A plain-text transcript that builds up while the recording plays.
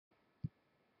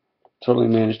Totally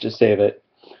managed to save it.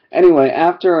 Anyway,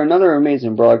 after another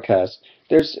amazing broadcast,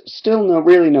 there's still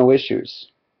really no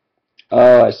issues.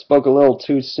 Oh, I spoke a little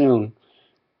too soon.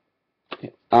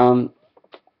 Um,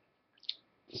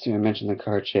 let's see, I mentioned the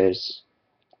car chase.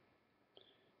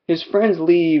 His friends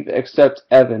leave except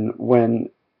Evan when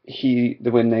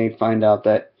they find out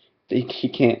that he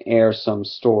can't air some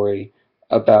story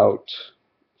about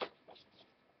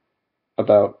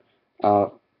about uh,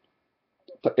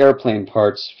 airplane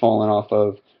parts falling off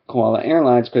of Koala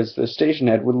Airlines because the station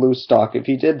head would lose stock if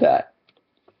he did that.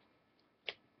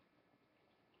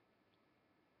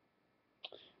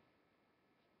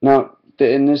 Now,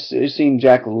 in this scene,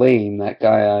 Jack Lane, that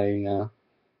guy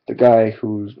the guy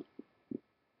who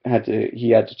had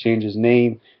to change his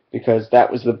name because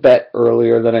that was the bet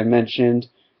earlier that I mentioned.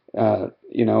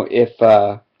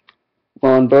 If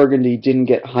Ron Burgundy didn't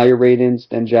get higher ratings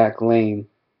than Jack Lime,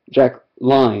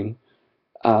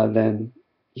 then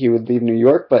he would leave New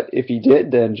York. But if he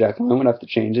did, then Jack Lime would have to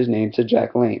change his name to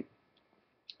Jack Lane.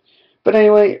 But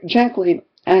anyway, Jack Lane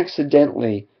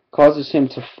accidentally causes him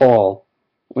to fall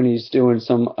when he's doing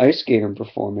some ice skating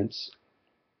performance.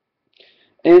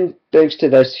 And thanks to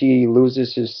this, he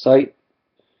loses his sight.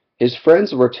 His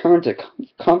friends return to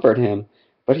comfort him,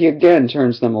 but he again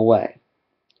turns them away.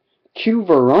 Cue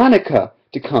Veronica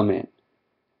to come in.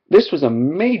 This was a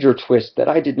major twist that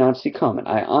I did not see coming.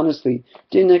 I honestly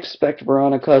didn't expect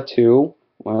Veronica to,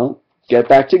 well, get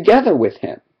back together with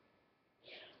him.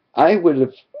 I would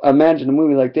have imagined a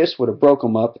movie like this would have broke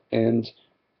him up and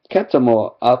kept him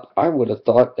up. I would have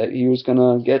thought that he was going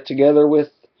to get together with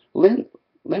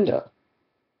Linda.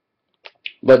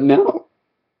 But no.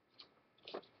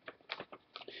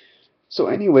 So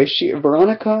anyway,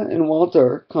 Veronica and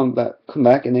Walter come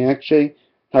back, and they actually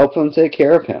help him take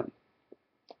care of him.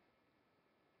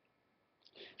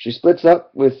 She splits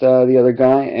up with the other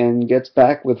guy and gets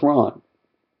back with Ron.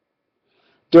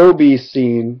 Dobie's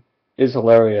scene is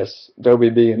hilarious. Dobie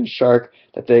being a shark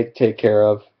that they take care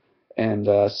of and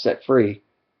set free.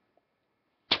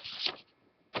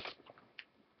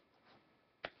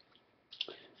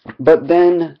 But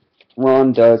then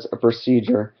Ron does a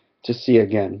procedure to see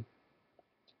again.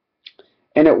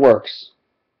 And it works.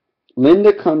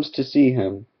 Linda comes to see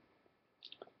him.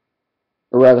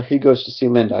 Or rather, he goes to see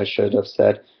Linda, I should have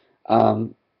said.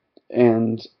 And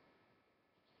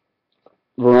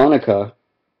Veronica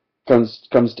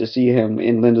comes to see him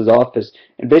in Linda's office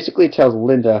and basically tells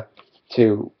Linda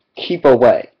to keep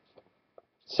away.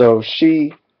 So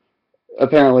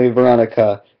apparently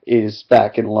Veronica is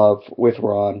back in love with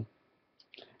Ron.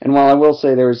 And while I will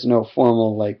say there is no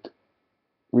formal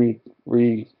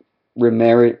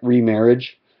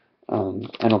remarriage,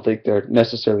 I don't think there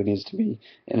necessarily needs to be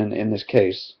in this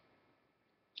case.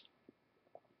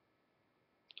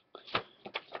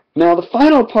 Now the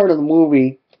final part of the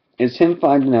movie is him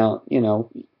finding out,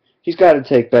 he's got to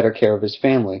take better care of his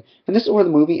family. And this is where the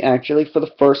movie actually, for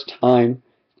the first time,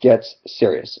 gets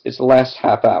serious. It's the last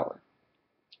half hour.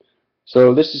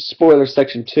 So this is spoiler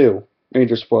section 2,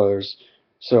 major spoilers.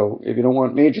 So if you don't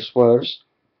want major spoilers,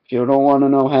 if you don't want to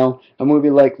know how a movie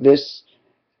like this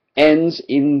ends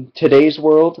in today's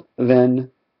world,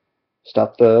 then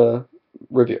stop the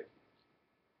review.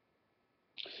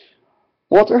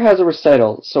 Walter has a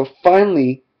recital, so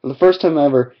finally, for the first time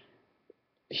ever,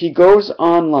 he goes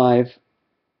on live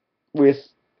with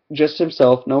just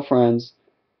himself, no friends.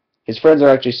 His friends are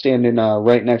actually standing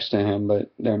right next to him,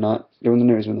 but they're not doing the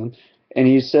news with him. And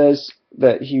he says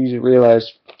that he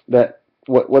realized that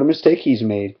what a mistake he's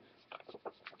made.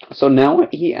 So now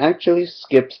he actually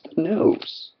skips the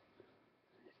news.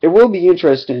 It will be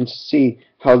interesting to see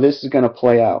how this is going to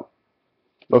play out.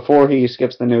 Before he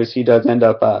skips the news, he does end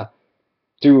up not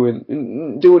doing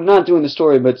the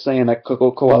story, but saying that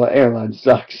Koala Airlines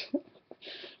sucks.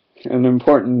 An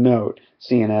important note,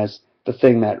 seeing as the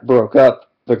thing that broke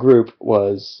up the group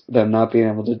was them not being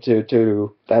able to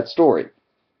do that story.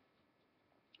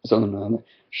 Something I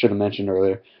should have mentioned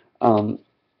earlier.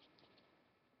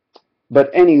 But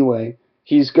anyway,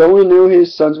 he's going to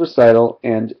his son's recital,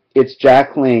 and it's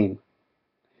Jack Lane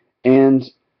and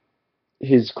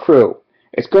his crew.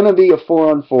 It's going to be a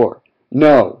 4-on-4.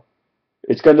 No.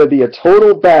 It's going to be a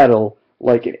total battle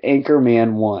like an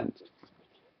Anchorman 1.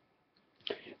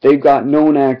 They've got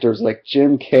known actors like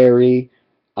Jim Carrey,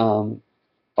 a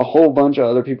whole bunch of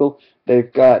other people.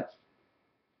 They've got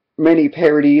many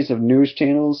parodies of news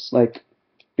channels like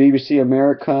BBC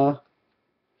America,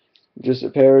 just a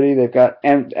parody. They've got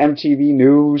MTV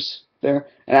News there.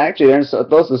 And actually,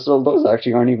 those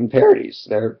actually aren't even parodies.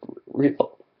 They're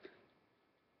real.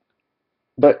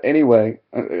 But anyway,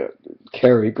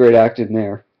 Carrey, great acting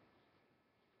there.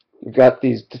 We've got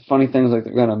these funny things like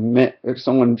they've got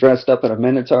someone dressed up in a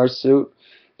Minotaur suit.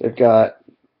 They've got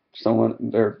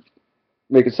they're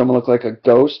making someone look like a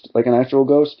ghost, like an actual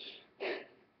ghost.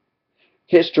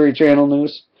 History Channel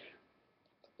news.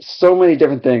 So many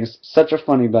different things. Such a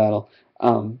funny battle.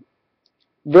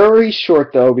 Very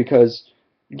short though, because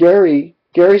Gary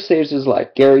saves his life.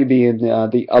 Gary being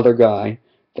the other guy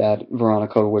that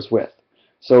Veronica was with.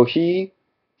 So he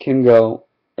can go.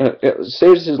 It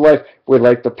saves his life with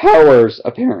like the powers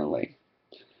apparently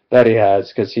that he has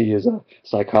because he is a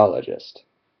psychologist.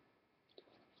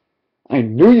 I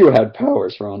knew you had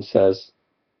powers, Ron says.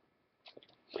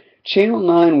 Channel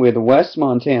 9 with West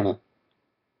Montana.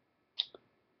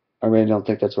 I really don't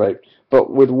think that's right.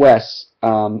 But with Wes,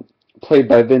 played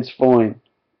by Vince Vaughn,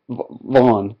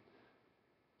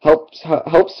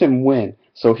 helps him win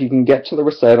so he can get to the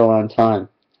recital on time.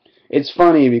 It's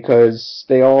funny because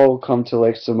they all come to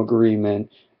like some agreement,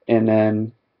 and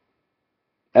then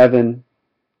Evan,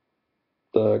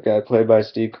 the guy played by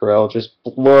Steve Carell, just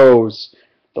blows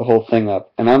the whole thing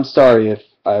up. And I'm sorry if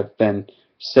I've been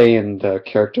saying the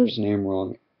character's name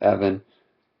wrong, Evan.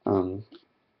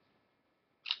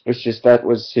 It's just that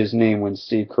was his name when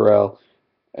Steve Carell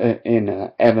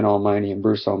in Evan Almighty and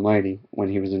Bruce Almighty when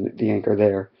he was in the anchor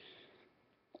there.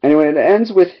 Anyway, it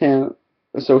ends with him,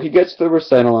 so he gets to the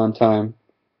recital on time,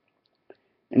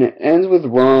 and it ends with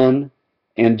Ron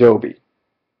and Dobie.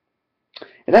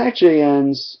 It actually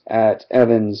ends at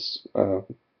Evan's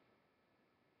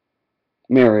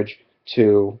marriage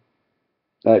to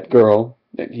that girl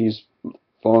that he's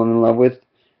fallen in love with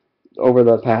over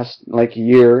the past like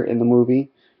year in the movie,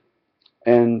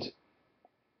 and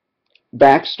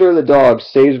Baxter the dog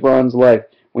saves Ron's life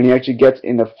when he actually gets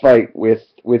in a fight with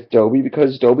Dobie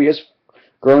because Dobie has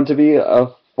grown to be a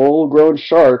full-grown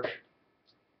shark,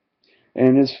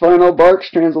 and his final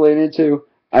bark's translated to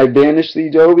 "I banish thee,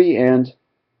 Dobie," and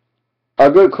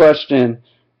a good question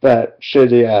that should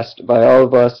be asked by all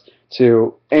of us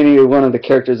to any one of the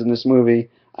characters in this movie.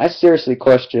 I seriously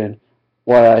question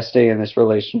why I stay in this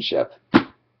relationship.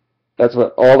 That's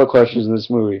what all the questions in this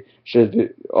movie should be.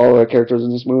 All the characters in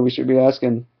this movie should be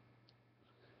asking.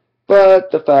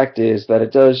 But the fact is that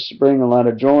it does bring a lot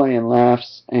of joy and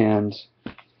laughs, and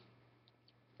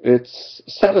it's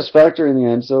satisfactory in the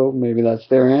end, so maybe that's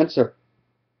their answer.